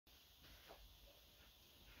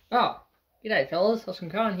Oh, g'day fellas, Oscar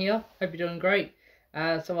Khan here. Hope you're doing great.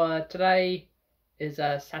 Today is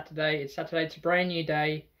Saturday. It's Saturday. It's a brand new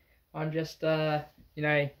day. I'm just doing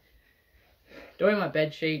my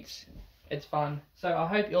bed sheets. It's fun. So I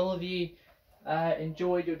hope all of you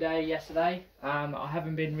enjoyed your day yesterday. I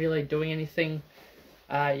haven't been really doing anything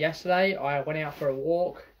yesterday. I went out for a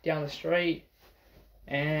walk down the street,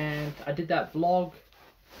 and I did that vlog.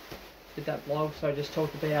 So I just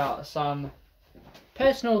talked about some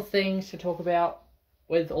personal things to talk about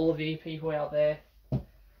with all of you people out there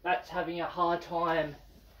that's having a hard time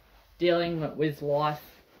dealing with life,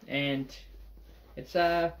 and it's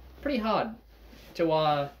pretty hard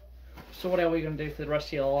to sort out what you're going to do for the rest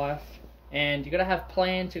of your life. And you got to have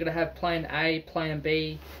plans. You got to have plan A, plan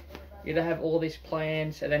B. You got to have all these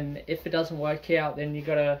plans, and then if it doesn't work out, then you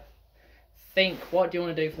got to think, what do you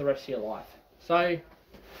want to do for the rest of your life? So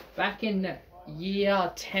back in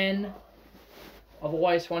year 10, I've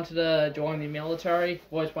always wanted to join the military,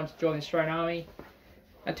 always wanted to join the Australian Army,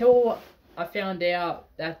 until I found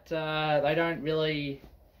out that they don't really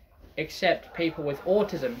accept people with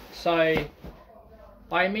autism. So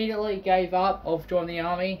I immediately gave up of joining the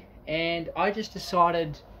Army, and I just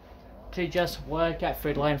decided to just work at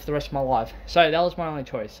Foodland for the rest of my life. So that was my only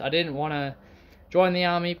choice. I didn't want to join the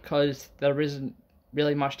Army because there isn't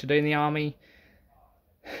really much to do in the Army,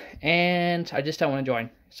 and I just don't want to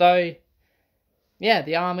join. So yeah,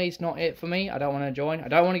 the Army's not it for me. I don't want to join. I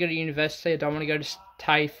don't want to go to university. I don't want to go to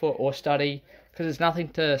TAFE or study, because there's nothing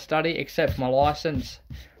to study except for my license.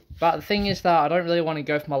 But the thing is that I don't really want to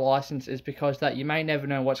go for my license is because that you may never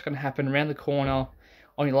know what's going to happen around the corner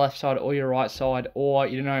on your left side or your right side, or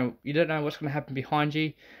you don't know what's going to happen behind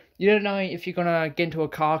you. You don't know if you're going to get into a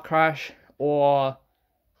car crash, or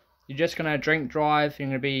you're just going to drink drive, you're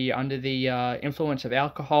going to be under the influence of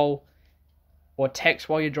alcohol, or text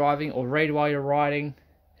while you're driving, or read while you're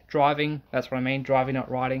driving. That's what I mean, driving, not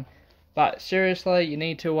riding. But seriously, you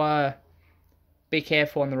need to be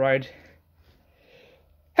careful on the road.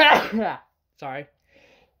 Sorry.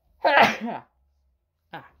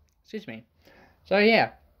 Excuse me. So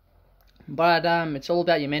yeah, but it's all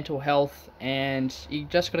about your mental health, and you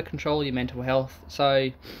just got to control your mental health. So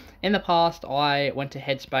in the past, I went to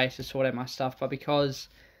Headspace to sort out my stuff, but because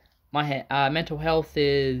my mental health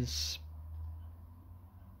is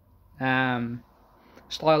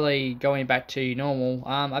slowly going back to normal,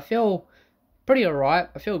 I feel pretty alright.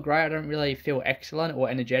 I feel great. I don't really feel excellent or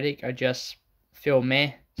energetic. I just feel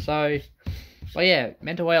meh. So, but yeah,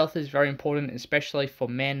 mental health is very important, especially for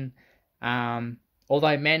men.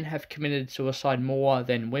 Although men have committed suicide more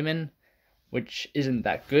than women, which isn't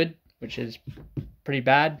that good, which is pretty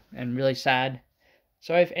bad and really sad.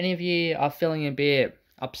 So if any of you are feeling a bit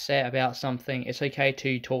upset about something, it's okay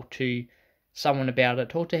to talk to someone about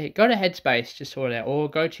it. Go to Headspace to sort it out, or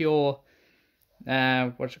go to your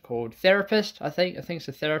what's it called, therapist. I think it's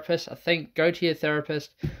a therapist. Go to your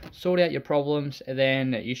therapist, sort out your problems, and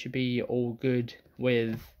then you should be all good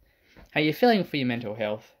with how you're feeling for your mental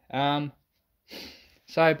health. But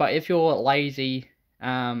if you're lazy,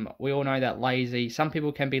 we all know that some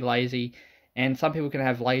people can be lazy, and some people can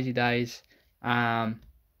have lazy days. But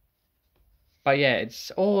yeah,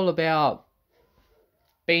 it's all about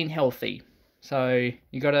being healthy. So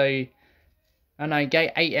you gotta,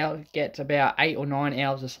 get about 8 or 9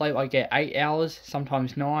 hours of sleep. I get 8 hours,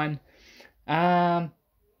 sometimes 9.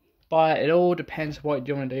 But it all depends what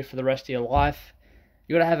you want to do for the rest of your life.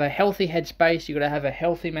 You gotta have a healthy headspace. You gotta have a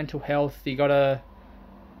healthy mental health. You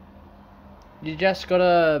just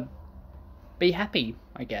gotta be happy,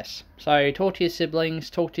 I guess. So talk to your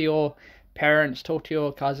siblings, talk to your parents, talk to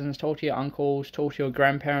your cousins, talk to your uncles, talk to your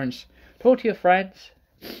grandparents, talk to your friends.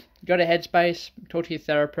 Go to Headspace, talk to your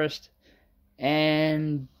therapist,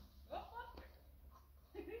 and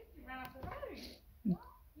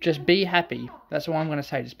just be happy. That's all I'm going to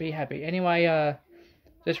say, just be happy. Anyway,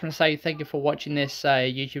 just want to say thank you for watching this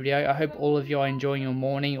YouTube video. I hope all of you are enjoying your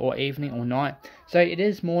morning or evening or night. So it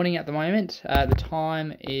is morning at the moment. The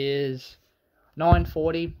time is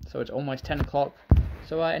 9:40, so it's almost 10 o'clock.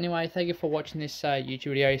 So anyway, thank you for watching this YouTube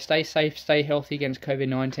video. Stay safe, stay healthy against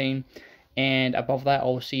COVID-19. And above that,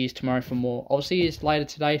 I'll see you tomorrow for more. I'll see you later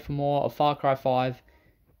today for more of Far Cry 5.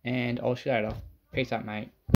 And I'll see you later. Peace out, mate.